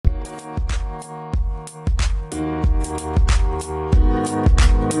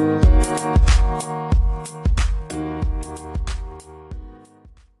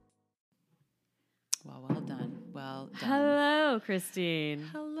Christine.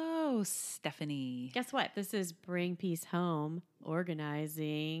 Hello, Stephanie. Guess what? This is Bring Peace Home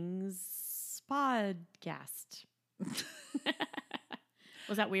Organizing's podcast.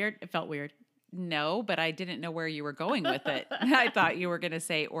 Was that weird? It felt weird. No, but I didn't know where you were going with it. I thought you were going to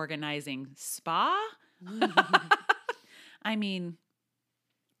say organizing spa. I mean,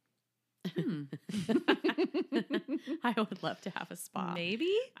 I would love to have a spa.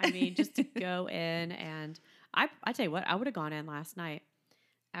 maybe. I mean, just to go in and I tell you what, I would have gone in last night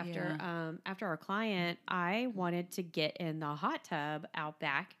after after our client. I wanted to get in the hot tub out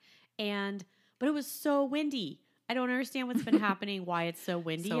back, but it was so windy. I don't understand what's been happening. Why it's so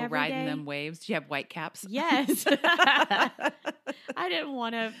windy So every riding day. them waves. Do you have white caps? Yes. I didn't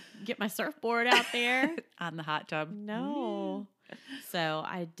want to get my surfboard out there. On the hot tub. No. So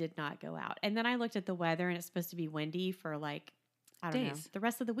I did not go out. And then I looked at the weather and it's supposed to be windy for like, I don't know, Days. the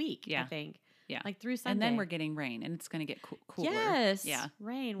rest of the week, I Yeah. think. Yeah. Like through Sunday. And then we're getting rain and it's going to get cooler. Yes. Yeah.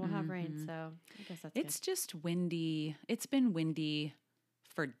 Rain. We'll have rain. Mhm. So I guess that's It's just windy. It's been windy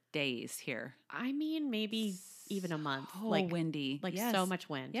for days here. good. I mean, maybe even a month. So like windy. Like Yes. so much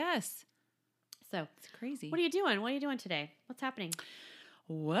wind. Yes. So It's crazy. what are you doing? What are you doing today? What's happening?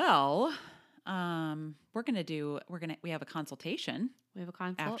 Well, we have a consultation We have a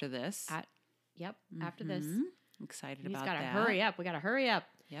consult. after this. After this. Mhm. Excited We just about got to that. hurry up. We got to hurry up.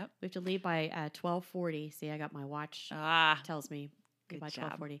 Yep. We have to leave by 12:40. See, I got my watch. Ah, Tells me good by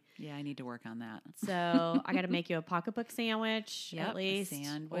job. 12:40. Yeah, I need to work on that. So I got to make you a pocketbook sandwich Yep, at a least,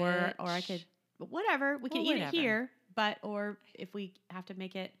 or I sandwich. could whatever we can Well, eat whatever. it here, or if we have to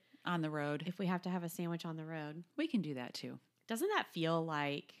make it, On the road. if we have to have a sandwich on the road, We can do that too. doesn't that feel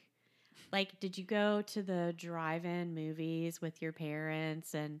like did you go to the drive-in movies with your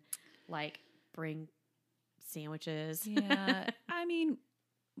parents and like bring sandwiches? Yeah. I mean,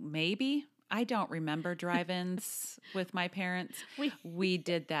 maybe. I don't remember drive-ins with my parents. We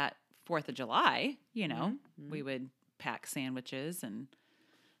did that 4th of July, Mhm. We would pack sandwiches and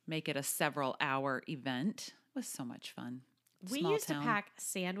make it a several-hour event. It was so much fun. We Small used town. to pack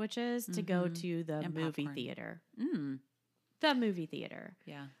sandwiches to go Mhm. to the And movie popcorn. theater. Mm, The movie theater.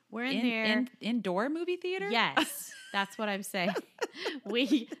 yeah. We're in there. Indoor movie theater? Yes, that's what I'm saying.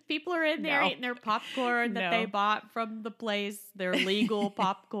 People are in there No. eating their popcorn that they No. bought from the place, their legal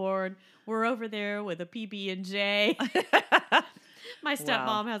popcorn. We're over there with a PB&J. My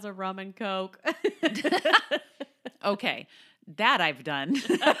stepmom has a rum and Coke. Okay. That I've done.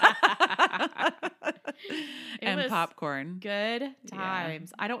 And was popcorn. Good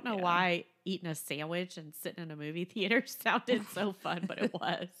times. I don't know Yeah. why eating a sandwich and sitting in a movie theater sounded so fun, but it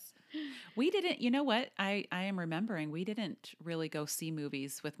was. We didn't, you know what? I am remembering we didn't really go see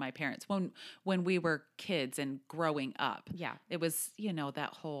movies with my parents when we were kids and growing up. Yeah. It was,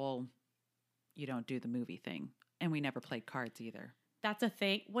 that whole you don't do the movie thing. And we never played cards either. That's a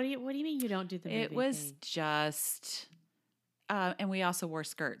thing. What do you mean you don't do the movie It was thing? just and we also wore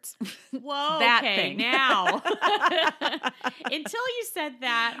skirts. Whoa, that okay, thing. now. Until you said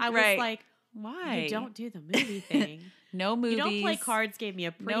that, I was Right. like, Why? you don't do the movie thing. No movies. You don't play cards gave me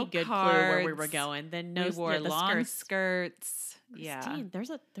a pretty no good clue where we were cards. going. Then no We wore the long skirts. skirts. Yeah. Christine,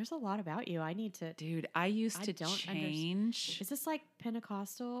 there's a lot about you. I need to. Dude, I used I to don't change. Is this like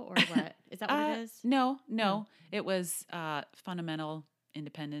Pentecostal or what? Is that what it is? No. No. It was fundamental,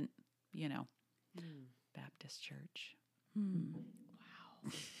 independent, Hmm. Baptist church.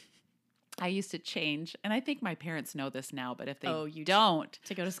 Wow. I used to change, and I think my parents know this now, but if they you don't,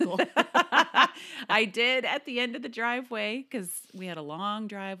 To go to school. I did at the end of the driveway because we had a long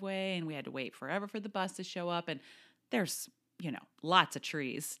driveway and we had to wait forever for the bus to show up. And there's, lots of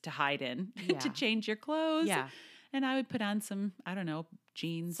trees to hide in Yeah. to change your clothes. Yeah. And I would put on some, I don't know,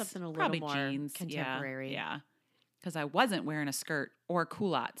 jeans. Something a little probably more jeans. contemporary. Yeah. Because I wasn't wearing a skirt or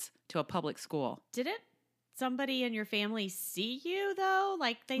culottes to a public school. Didn't somebody in your family see you though?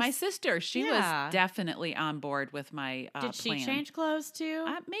 Like My sister, she Yeah. was definitely on board with my did she plan. change clothes too?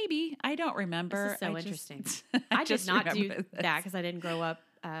 Maybe. I don't remember. This is so I just- interesting. I did just not do remember this. that because I didn't grow up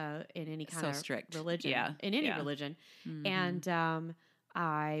in any kind So of strict. religion. Yeah. In any Yeah. religion. Mhm. And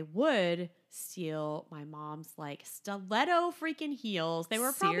I would steal my mom's like stiletto freaking heels. They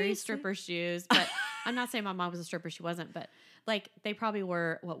were probably Seriously? stripper shoes, but I'm not saying my mom was a stripper. She wasn't, but like they probably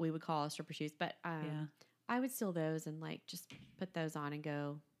were what we would call stripper shoes. But Yeah. I would steal those and like just put those on and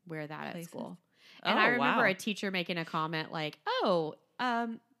go wear that at Places. school. And Oh, I remember wow. a teacher making a comment like, "Oh,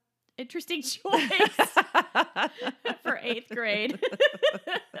 interesting choice for 8th grade."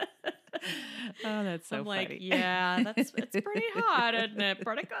 Oh, that's so I'm funny. like, yeah, it's pretty hot, isn't it?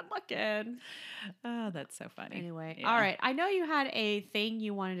 Pretty good looking. Oh, that's so funny. Anyway, Yeah. all right. I know you had a thing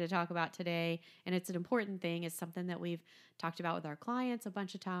you wanted to talk about today, and it's an important thing. It's something that we've talked about with our clients a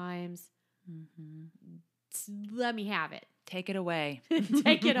bunch of times. Mm-hmm. Let me have it. Take it away.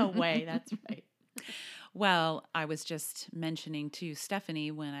 Take it away. That's right. Well, I was just mentioning to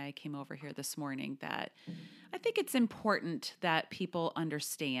Stephanie when I came over here this morning that I think it's important that people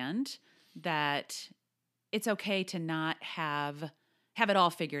understand that it's okay to not have it all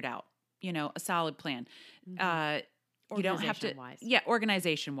figured out, a solid plan. You don't have to, Organization-wise. yeah,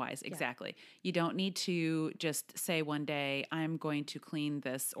 organization wise, exactly. You don't need to just say one day, I'm going to clean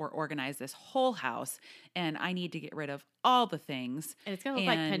this or organize this whole house and I need to get rid of all the things. And it's going to look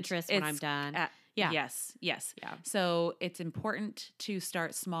like Pinterest when I'm done. Yeah. Yes. Yeah. So it's important to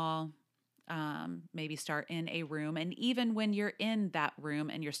start small, maybe start in a room. And even when you're in that room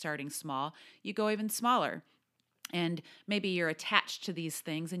and you're starting small, you go even smaller. And maybe you're attached to these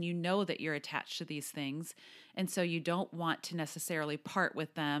things and you know that you're attached to these things. And so you don't want to necessarily part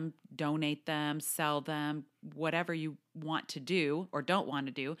with them, donate them, sell them, whatever you want to do or don't want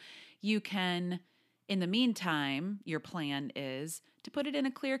to do. You can, in the meantime, your plan is to put it in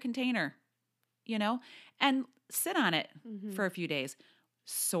a clear container, and sit on it for a few days.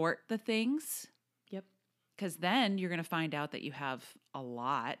 Sort the things. Yep. Because then you're going to find out that you have a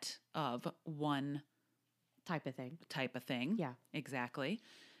lot of one type of thing. Yeah, exactly.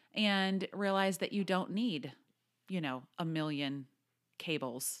 And realize that you don't need, a million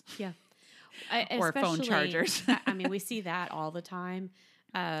cables. Yeah. Or phone chargers. I mean, we see that all the time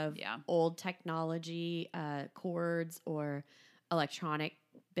of old technology, cords or electronic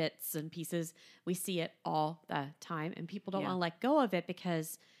bits and pieces. We see it all the time and people don't want to let go of it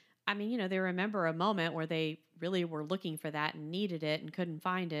because they remember a moment where they really were looking for that and needed it and couldn't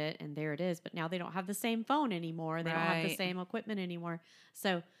find it. And there it is. But now they don't have the same phone anymore. They don't have the same equipment anymore.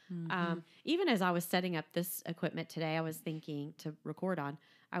 So even as I was setting up this equipment today, I was thinking to record on,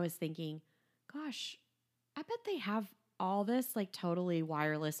 I was thinking, gosh, I bet they have all this like totally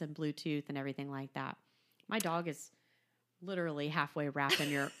wireless and Bluetooth and everything like that. My dog is literally halfway wrapped in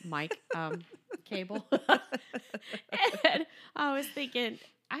your mic cable. And I was thinking,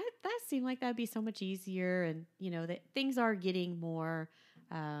 that seemed like that'd be so much easier. And, that things are getting more,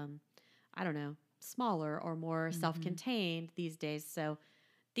 I don't know, smaller or more self-contained these days. So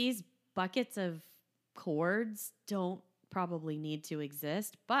these buckets of cords don't probably need to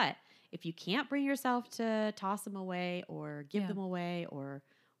exist. But if you can't bring yourself to toss them away or give them away or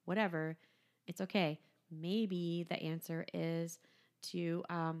whatever, it's okay. Maybe the answer is to,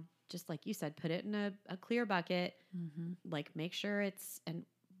 just like you said, put it in a clear bucket, like make sure it's, and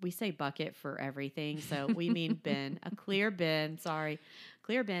we say bucket for everything. So we mean bin, a clear bin,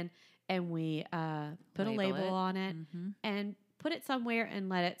 clear bin. And we put a label on it and put it somewhere and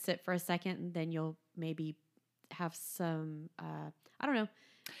let it sit for a second. And then you'll maybe have some, I don't know.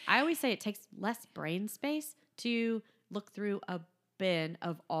 I always say it takes less brain space to look through a bin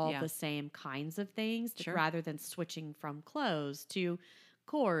of all the same kinds of things rather than switching from clothes to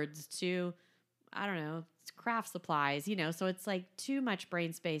cords to, I don't know, craft supplies, so it's like too much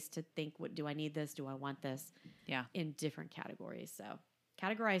brain space to think, what do I need this? Do I want this? Yeah. In different categories. So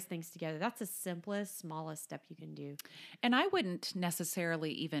categorize things together. That's the simplest, smallest step you can do. And I wouldn't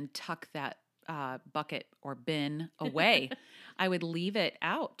necessarily even tuck that bucket or bin away. I would leave it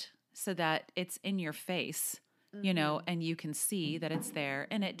out so that it's in your face, and you can see that it's there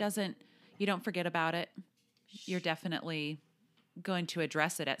and you don't forget about it. You're definitely going to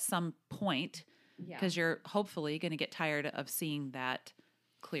address it at some point because you're hopefully going to get tired of seeing that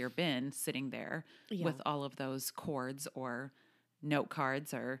clear bin sitting there with all of those cords or note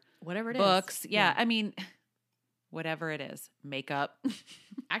cards or whatever it books. is. Yeah. I mean, whatever it is, makeup.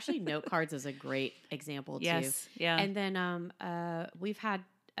 Actually, note cards is a great example too. Yes. Yeah. And then we've had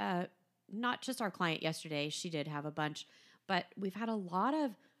not just our client yesterday, she did have a bunch, but we've had a lot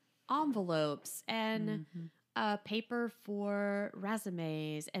of envelopes and paper for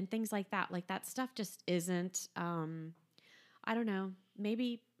resumes and things like that. Like that stuff just isn't, I don't know,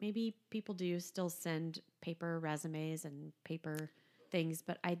 maybe people do still send paper resumes and paper things,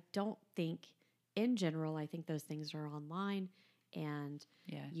 but I don't think in general, I think those things are online and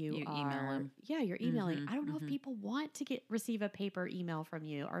you email them. Yeah, you're emailing. I don't know if people want to receive a paper email from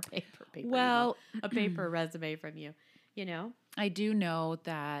you or a paper resume from you, I do know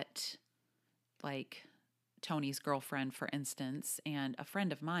that like Tony's girlfriend, for instance, and a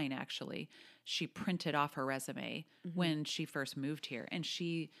friend of mine, actually, she printed off her resume when she first moved here and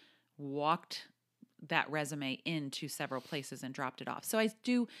she walked that resume into several places and dropped it off. So I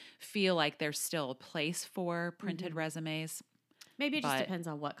do feel like there's still a place for printed resumes. Maybe it just depends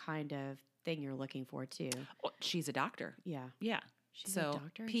on what kind of thing you're looking for too. Well, she's a doctor. Yeah. Yeah. She's so a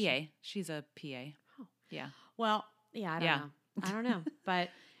doctor? PA. She's a PA. Oh. Yeah. Well, yeah, I don't know. But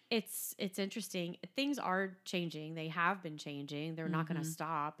it's interesting. Things are changing. They have been changing. They're not going to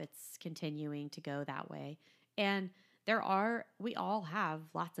stop. It's continuing to go that way. And we all have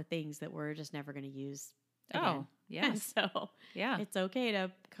lots of things that we're just never going to use again. Oh, yes. So yeah, it's okay to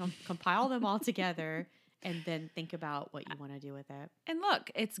compile them all together and then think about what you want to do with it. And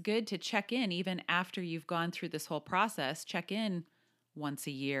look, it's good to check in even after you've gone through this whole process. Check in once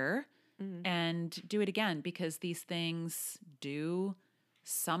a year and do it again, because these things do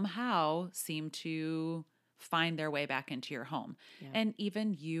somehow seem to find their way back into your home. Yeah. And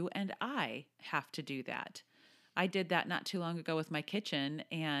even you and I have to do that. I did that not too long ago with my kitchen,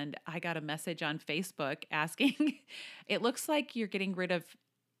 and I got a message on Facebook asking, it looks like you're getting rid of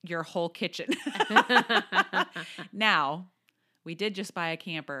your whole kitchen. Now, we did just buy a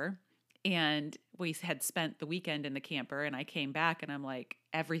camper, and we had spent the weekend in the camper, and I came back and I'm like,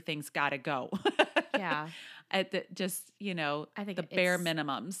 everything's got to go. Yeah. I think the bare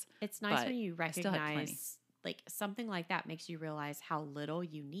minimums. It's nice when you recognize like something like that makes you realize how little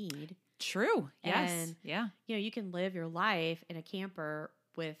you need. True. Yes. And, yeah. You can live your life in a camper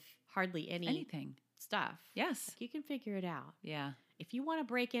with hardly anything stuff. Yes. Like you can figure it out. Yeah. If you want to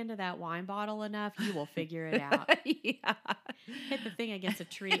break into that wine bottle enough, you will figure it out. Yeah. Hit the thing against a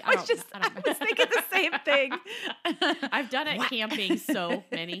tree. I was thinking the same thing. I've done it camping so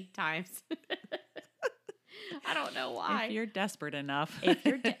many times. I don't know why. If you're desperate enough.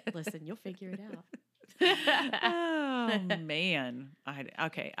 Listen, you'll figure it out. Oh man.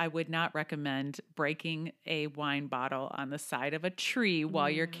 I would not recommend breaking a wine bottle on the side of a tree while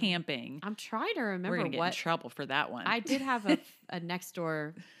you're camping. I'm trying to remember. We're gonna get in trouble for that one. I did have a next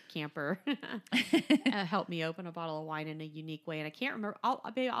door camper help me open a bottle of wine in a unique way, and I can't remember.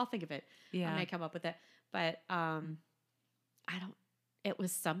 I'll think of it. Yeah, I may come up with it, but I don't. It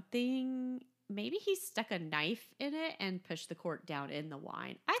was something. Maybe he stuck a knife in it and pushed the cork down in the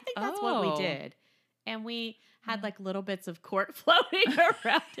wine. I think that's what we did. And we had like little bits of cork floating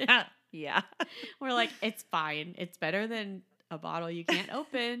around it. Yeah. We're like, it's fine. It's better than a bottle you can't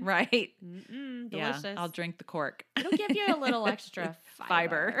open. Right. Delicious. Yeah, I'll drink the cork. It'll give you a little extra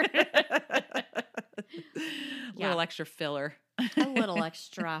fiber. Little extra filler. A little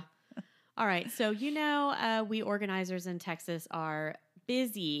extra. All right. So, we organizers in Texas are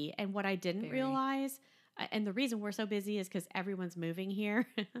busy. And what I didn't realize, and the reason we're so busy is because everyone's moving here.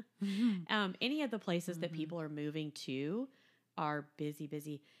 Any of the places that people are moving to are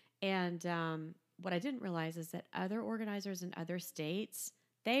busy. And what I didn't realize is that other organizers in other states,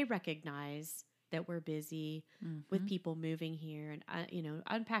 they recognize that we're busy with people moving here and,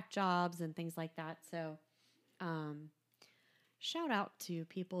 unpack jobs and things like that. So shout out to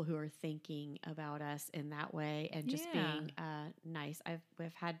people who are thinking about us in that way and just being nice.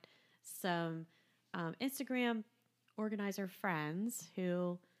 We've had some Instagram organizer friends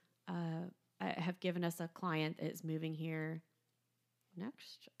who have given us a client that is moving here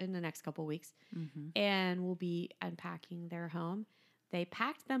in the next couple weeks, and we'll be unpacking their home. They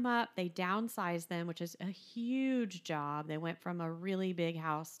packed them up, they downsized them, which is a huge job. They went from a really big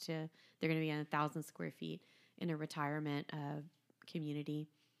house to they're going to be in 1,000 square feet in a retirement community.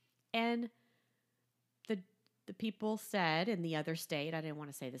 And the people said in the other state, I didn't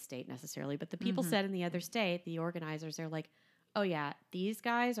want to say the state necessarily, but the people said in the other state, the organizers, they're like, oh yeah, these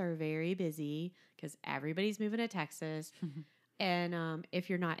guys are very busy because everybody's moving to Texas. And if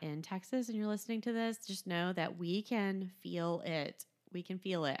you're not in Texas and you're listening to this, just know that we can feel it. We can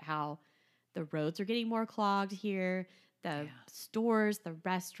feel it, how the roads are getting more clogged here, the stores, the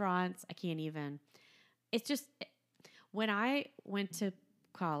restaurants. It's just, when I went to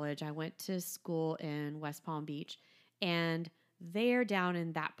college, I went to school in West Palm Beach, and they're down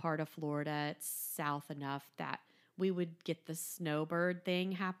in that part of Florida. It's south enough that we would get the snowbird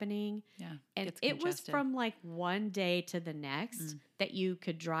thing happening. Yeah. And it was from like one day to the next that you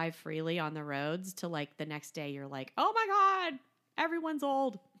could drive freely on the roads to like the next day. You're like, oh my God, everyone's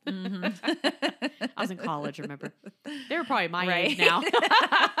old. I was in college, remember? They were probably my age now.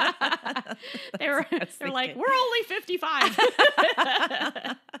 They're like, we're only 55.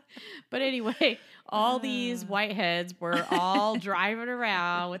 But anyway, all these whiteheads were all driving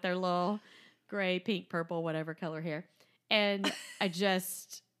around with their little gray, pink, purple, whatever color hair. And I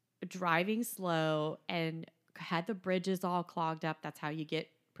just driving slow and had the bridges all clogged up. That's how you get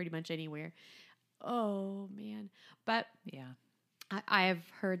pretty much anywhere. Oh man. But yeah, I have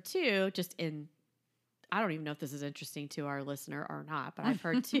heard too, just in I don't even know if this is interesting to our listener or not, but I've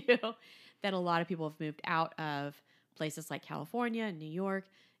heard too that a lot of people have moved out of places like California and New York,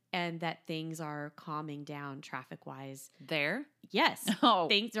 and that things are calming down traffic wise. There? Yes. Oh.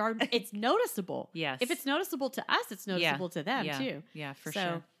 Things are, it's noticeable. Yes. If it's noticeable to us, it's noticeable to them too. Yeah, for so,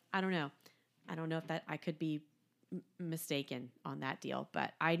 sure. I don't know. I don't know if that I could be mistaken on that deal,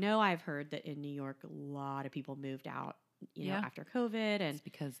 but I know I've heard that in New York, a lot of people moved out, after COVID, and It's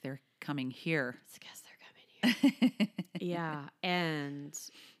because they're coming here. it's because they're coming here. Yeah. And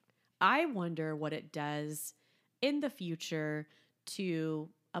I wonder what it does in the future to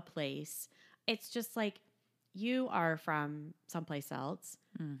a place. It's just like you are from someplace else.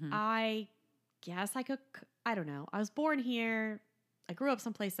 Mm-hmm. I guess I don't know. I was born here. I grew up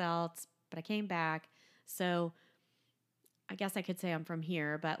someplace else, but I came back. So I guess I could say I'm from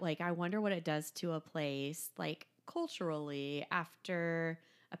here, but like I wonder what it does to a place like culturally after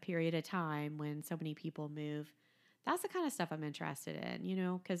a period of time when so many people move. That's the kind of stuff I'm interested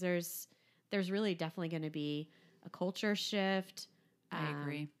in, because there's really definitely going to be a culture shift. I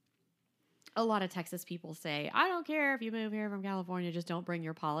agree. A lot of Texas people say, I don't care if you move here from California, just don't bring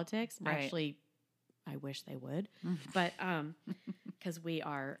your politics. Right. Actually, I wish they would, but because we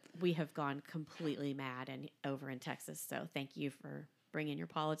have gone completely mad over in Texas. So thank you for bringing your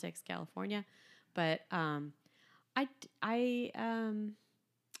politics, California. But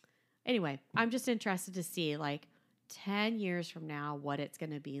anyway, I'm just interested to see like 10 years from now what it's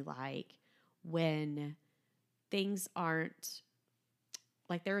going to be like when things aren't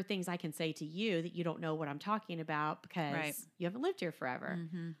like there are things I can say to you that you don't know what I'm talking about because you haven't lived here forever.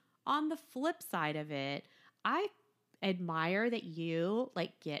 Mm-hmm. On the flip side of it, I admire that you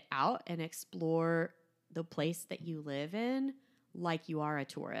like get out and explore the place that you live in like you are a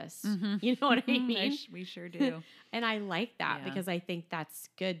tourist. Mm-hmm. You know what I mean? We sure do. And I like that because I think that's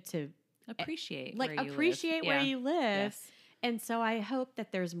good to appreciate where you live. Yes. And so I hope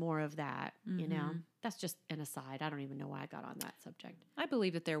that there's more of that, Mm-hmm. That's just an aside. I don't even know why I got on that subject. I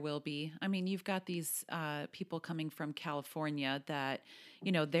believe that there will be. I mean, you've got these people coming from California that,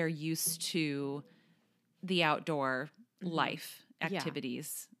 they're used to the outdoor life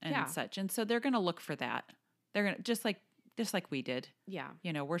activities and such. And so they're going to look for that. They're going to just like we did. Yeah.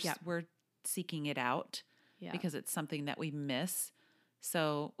 We're seeking it out because it's something that we miss.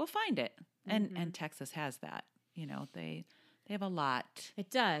 So we'll find it. And Texas has that, they have a lot. It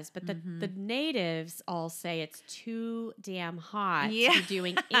does, but the natives all say it's too damn hot to be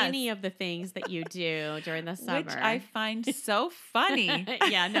doing any of the things that you do during the summer. Which I find so funny.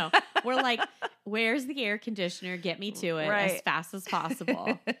 Yeah, no. We're like, where's the air conditioner? Get me to it as fast as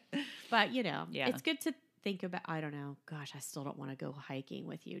possible. But, it's good to think about, I don't know. Gosh, I still don't want to go hiking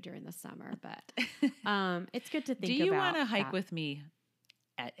with you during the summer, but it's good to think about. Do you want to hike with me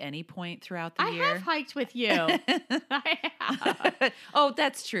at any point throughout the year? I have hiked with you. I have. Oh,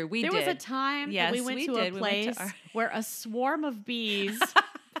 that's true. There was a time that we went to a place where a swarm of bees,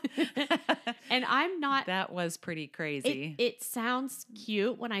 and I'm not. That was pretty crazy. It sounds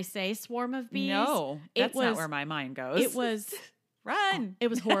cute when I say swarm of bees. No, that's not where my mind goes. It was. Run. It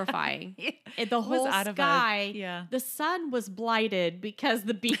was horrifying. The whole sky, the sun was blighted because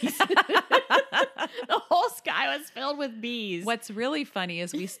the bees, the whole sky was filled with bees. What's really funny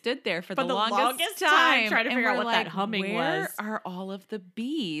is we stood there for the longest time trying to figure out what like, that humming where was. Where are all of the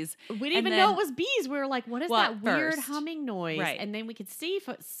bees? We didn't even know it was bees. We were like, what is that weird first, humming noise? Right. And then we could see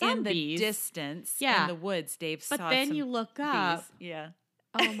some in bees. the distance in the woods. Dave saw But then some you look up. Bees. Yeah.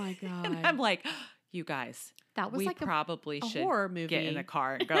 Oh my God. And I'm like, you guys. That was like probably a should horror movie. Get in the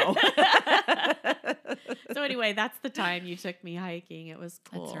car and go. So anyway, that's the time you took me hiking. It was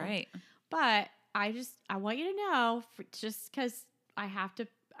cool. That's right. But I want you to know, just because I have to,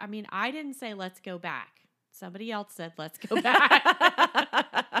 I didn't say let's go back. Somebody else said let's go back.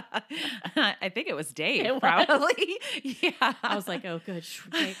 I think it was Dave, probably. Yeah. I was like, oh, good.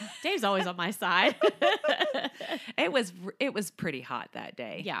 Dave's always on my side. It was pretty hot that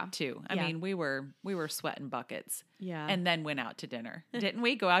day. Yeah. Too. I mean, we were sweating buckets. Yeah. And then went out to dinner. Didn't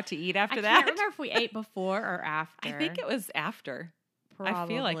we go out to eat after that? I can't remember if we ate before or after. I think it was after. Probably. I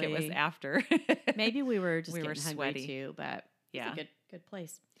feel like it was after. Maybe we were just getting hungry too, but yeah. It's a good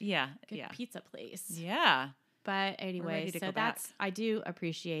place. Yeah. Good pizza place. Yeah. But anyway, so I do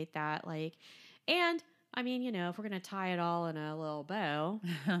appreciate that. Like, and if we're going to tie it all in a little bow,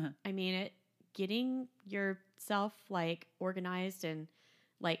 getting yourself like organized and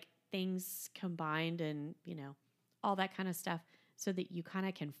like things combined and, all that kind of stuff so that you kind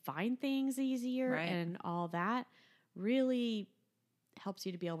of can find things easier and all that really helps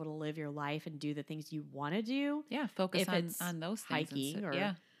you to be able to live your life and do the things you want to do. Yeah. Focus on those things. Hiking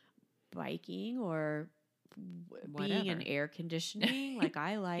or biking or being in Whatever. air conditioning, like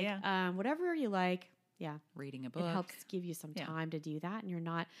I like. Yeah. Whatever you like. Yeah. Reading a book. It helps give you some Yeah. time to do that. And you're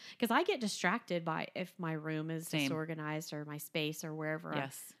not, because I get distracted by if my room is Same. disorganized or my space or wherever.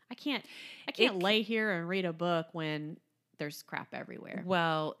 Yes. I can't It lay here and read a book when there's crap everywhere.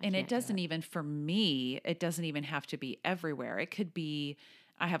 Well, I and can't it do doesn't it. even, for me, it doesn't even have to be everywhere. It could be,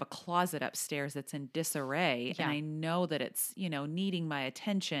 I have a closet upstairs that's in disarray Yeah. and I know that it's, needing my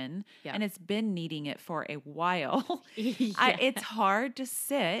attention Yeah. and it's been needing it for a while. Yeah. It's hard to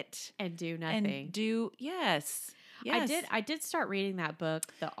sit And do nothing. and do, yes. Yes. I did start reading that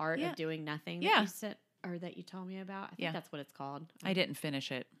book, The Art Yeah. of Doing Nothing, Yeah. you sent, or that you told me about. I think Yeah. that's what it's called. I didn't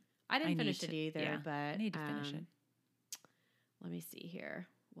finish it. I didn't I need finish it to- either, yeah, but I need to finish it. Let me see here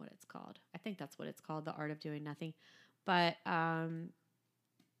what it's called. I think that's what it's called, The Art of Doing Nothing. But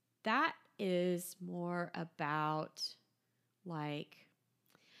that is more about like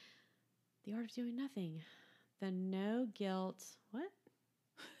The Art of Doing Nothing. The no guilt, what?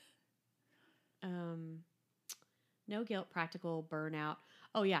 No guilt practical burnout.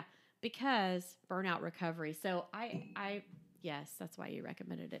 Oh yeah, because burnout recovery. So I yes, that's why you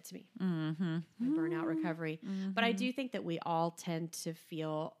recommended it to me. Mm-hmm. My burnout recovery. But I Mhm. do think that we all tend to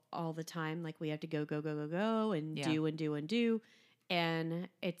feel all the time like we have to go and Yeah. do and do and do. And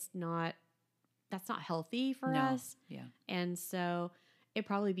that's not healthy for No. us. Yeah. And so it'd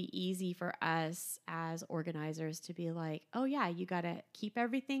probably be easy for us as organizers to be like, oh yeah, you got to keep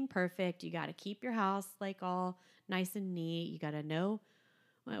everything perfect. You got to keep your house like all nice and neat. You got to know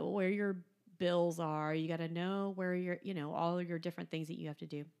where your bills are. You got to know where all of your different things that you have to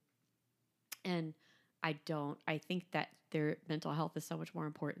do. And I think that their mental health is so much more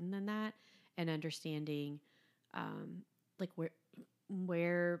important than that, and understanding like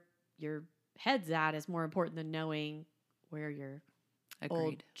where your head's at is more important than knowing where your old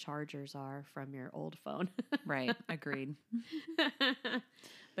Agreed. chargers are from your old phone. Right. Agreed.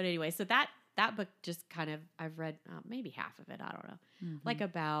 But anyway, so that book just kind of, I've read maybe half of it. I don't know. Mhm. Like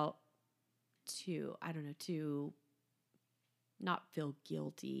about to not feel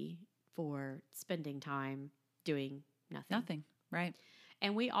guilty for spending time doing nothing. Nothing. Right.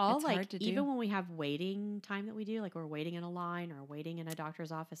 And we all It's like, hard to do. even when we have waiting time that we do, like we're waiting in a line or waiting in a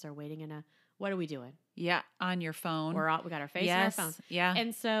doctor's office or waiting in what are we doing? Yeah. On your phone. We got our face yes. in our phone. Yeah.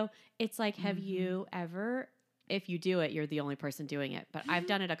 And so it's like, have Mhm. you ever, if you do it, you're the only person doing it. But I've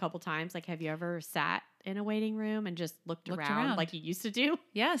done it a couple times. Like, have you ever sat in a waiting room and just looked around like you used to do?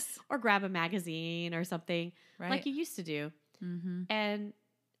 Yes. Or grab a magazine or something Right. like you used to do. Mm-hmm. And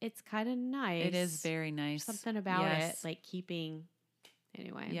it's kind of nice. It is very nice. Something about Yes. it, like keeping,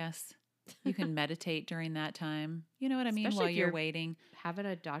 anyway. Yes. You can meditate during that time. You know what I mean? Especially While if you're you're waiting. Having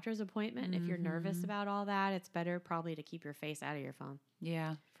a doctor's appointment, if you're nervous Mhm. about all that, it's better probably to keep your face out of your phone.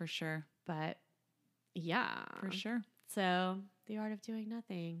 Yeah, for sure. But yeah. For sure. So, The Art of Doing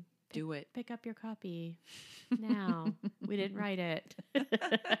Nothing. Do it. Pick up your copy now. We didn't write it.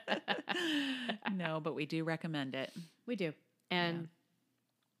 No, but we do recommend it. We do. And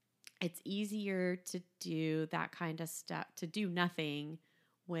it's easier to do that kind of stuff, to do nothing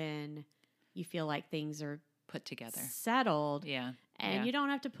when you feel like things are Put together. settled. Yeah. And Yeah. you don't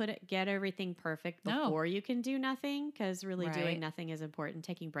have to get everything perfect No. before you can do nothing, because really Right. doing nothing is important.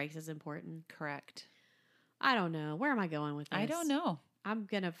 Taking breaks is important. Correct. I don't know. Where am I going with this? I don't know. I'm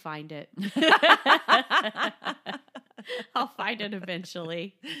going to find it. I'll find it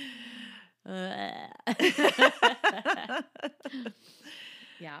eventually.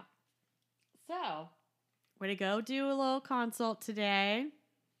 Yeah. So, we're going to go do a little consult today.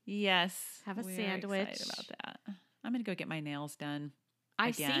 Yes. Have a we're sandwich. Excited about that. I'm going to go get my nails done. I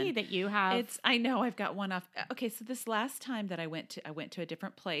Again. see that you have. I know I've got one off. Okay, so this last time that I went to a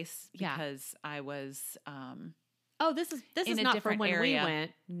different place Yeah. because I was Oh, this is in a not from different when area. we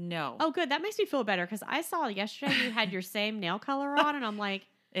went. no. Oh, good. That makes me feel better, because I saw yesterday you had your same nail color on, and I'm like,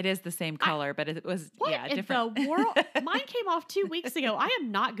 It is the same color, but it was what in different. the world? Mine came off 2 weeks ago. I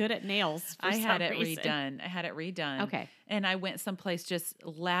am not good at nails. For I had some it reason. redone. I had it redone. Okay. And I went someplace just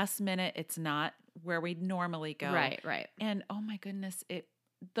last minute. It's not where we normally go. Right. And oh my goodness,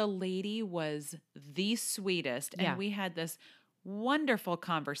 the lady was the sweetest. And Yeah. we had this wonderful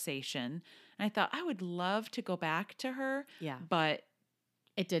conversation. And I thought I would love to go back to her, Yeah. but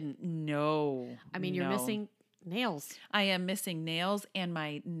It didn't. no. I mean, you're no. missing nails. I am missing nails, and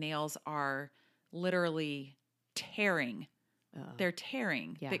my nails are literally tearing. Uh-oh. They're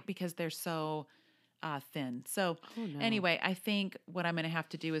tearing Yeah. because they're so thin. So Oh, no. anyway, I think what I'm going to have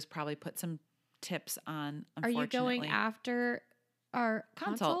to do is probably put some tips on. Are you going Unfortunately, after Our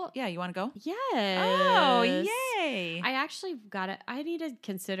consult? Yeah, you want to go? Yes. Oh, yay. I actually got it. I need to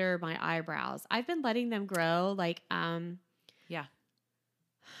consider my eyebrows. I've been letting them grow Yeah.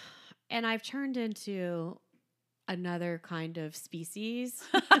 and I've turned into another kind of species.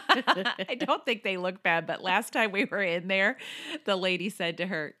 I don't think they look bad, but last time we were in there, the lady said to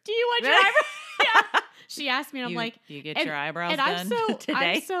her, Do you want your eyebrows? Yeah. She asked me, and I'm like, you get your eyebrows and done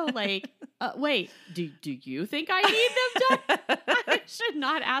today? I'm so like, wait, do you think I need them done? I should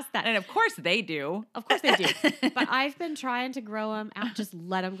not ask that. And of course they do. Of course they do. But I've been trying to grow them out, just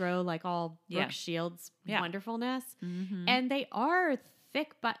let them grow like all Brooke Shields wonderfulness. Mm-hmm. And they are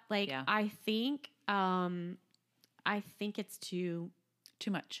thick, but I think it's too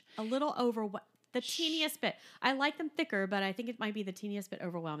much. A little the teeniest bit. I like them thicker, but I think it might be the teeniest bit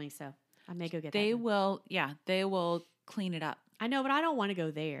overwhelming. So I may go get that. They will clean it up. I know, but I don't want to go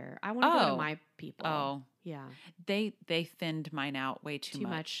there. I want to go to my people. Oh. Yeah. They thinned mine out way too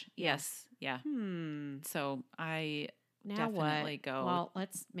much. Yes. Yeah. So I definitely go. Well,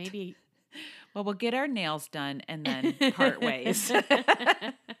 let's maybe. Well, we'll get our nails done and then part ways.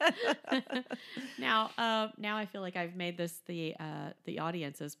 Now I feel like I've made this the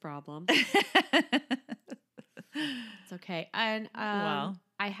audience's problem. It's okay. And I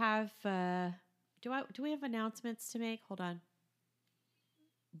have. Do we have announcements to make? Hold on.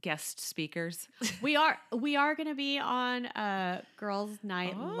 Guest speakers. We are going to be on Girls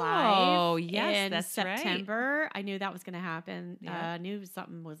Night Live. Oh, yes, in that's September. right. I knew that was going to happen. Yeah. I knew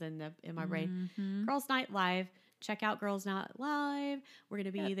something was in my brain. Mm-hmm. Girls Night Live. Check out Girls Night Live. We're going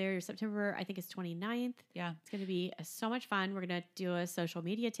to be there September, I think it's 29th. Yeah. It's going to be so much fun. We're going to do a social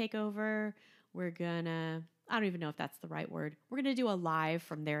media takeover. We're going to, I don't even know if that's the right word. We're going to do a live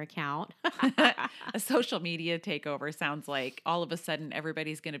from their account. A social media takeover sounds like all of a sudden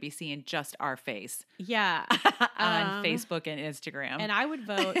everybody's going to be seeing just our face. Yeah. On Facebook and Instagram. And I would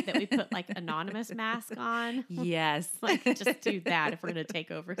vote that we put like anonymous mask on. Yes. Like just do that if we're going to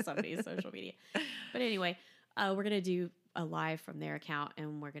take over somebody's social media. But anyway, we're going to do a live from their account,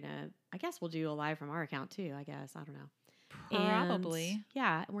 and I guess we'll do a live from our account too, I guess. I don't know. Probably.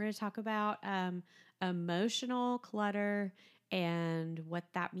 And we're going to talk about emotional clutter and what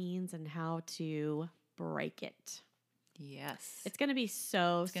that means and how to break it. Yes. It's going to be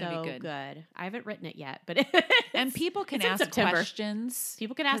so be good. I haven't written it yet, but and people can ask questions.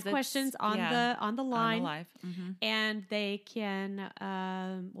 People can ask questions on the line, on the live. Mm-hmm. and they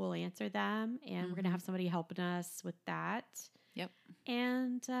can we'll answer them, and we're going to have somebody helping us with that. Yep.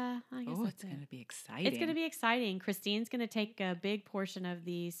 And I guess it's going to be exciting. It's going to be exciting. Christine's going to take a big portion of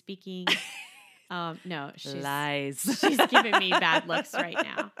the speaking. No, lies. She's giving me bad looks right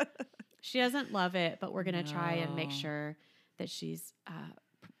now. She doesn't love it, but we're going to try and make sure that she's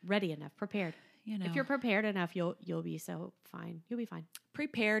ready enough, prepared. You know, if you're prepared enough, you'll be so fine. You'll be fine.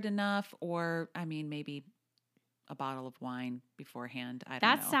 Prepared enough, or maybe a bottle of wine beforehand. I don't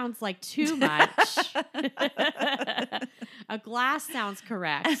know. That sounds like too much. A glass sounds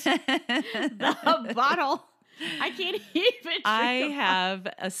correct. The bottle. I can't even. I have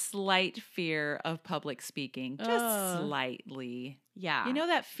a slight fear of public speaking, just slightly. Yeah. You know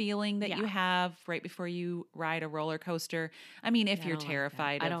that feeling that you have right before you ride a roller coaster? I mean, if you're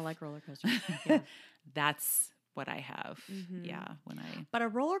terrified. I don't like roller coasters. Yeah. That's what I have. Mm-hmm. Yeah. But a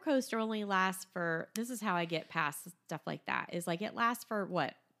roller coaster only lasts for, this is how I get past stuff like that, is like it lasts for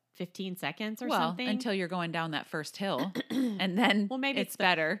what? 15 seconds or something? Until you're going down that first hill. And then maybe it's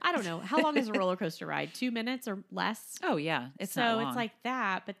better. I don't know. How long is a roller coaster ride? 2 minutes or less? Oh, yeah. It's not long. It's like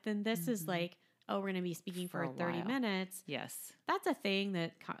that. But then this is like, we're going to be speaking for 30 minutes. Yes. That's a thing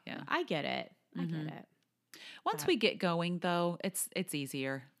that, I get it. I get it. Once we get going, though, it's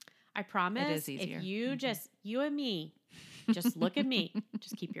easier. I promise. It is easier. If you you and me, just look at me.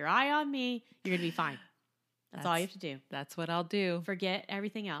 Just keep your eye on me. You're going to be fine. That's all you have to do. That's what I'll do. Forget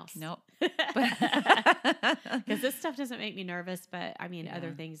everything else. Nope. Because this stuff doesn't make me nervous, but I mean,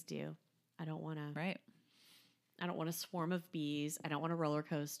 other things do. I don't want to. Right. I don't want a swarm of bees. I don't want a roller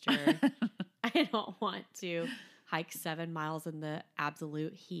coaster. I don't want to hike 7 miles in the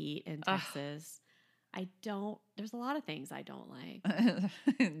absolute heat in Texas. There's a lot of things I don't like.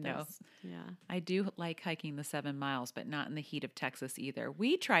 No. I do like hiking the 7 miles, but not in the heat of Texas either.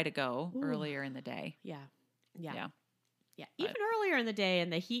 We try to go earlier in the day. Yeah. Even earlier in the day,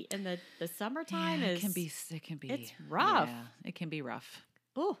 and the heat in the summertime it can be. It's rough. Yeah, it can be rough.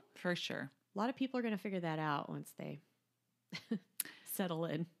 Oh, for sure. A lot of people are going to figure that out once they settle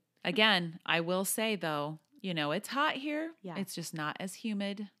in. Again, I will say though, it's hot here. Yeah. It's just not as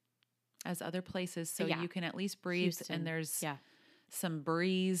humid as other places, so you can at least breathe. Houston. And there's some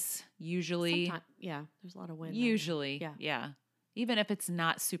breeze usually. There's a lot of wind. Usually, yeah. Even if it's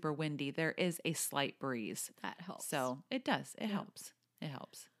not super windy, there is a slight breeze. That helps. So it does. It helps. It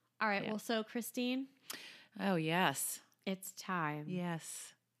helps. All right. Yeah. Well, so Christine, Oh, yes. it's time.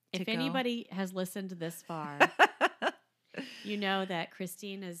 Yes. If To go. anybody has listened this far, you know that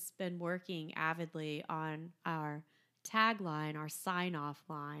Christine has been working avidly on our tagline, our sign-off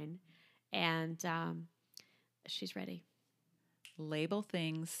line, and she's ready. Label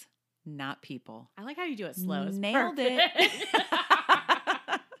things, not people. I like how you do it slow. It's Nailed perfect. it.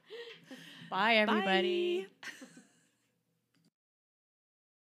 Bye, everybody. Bye.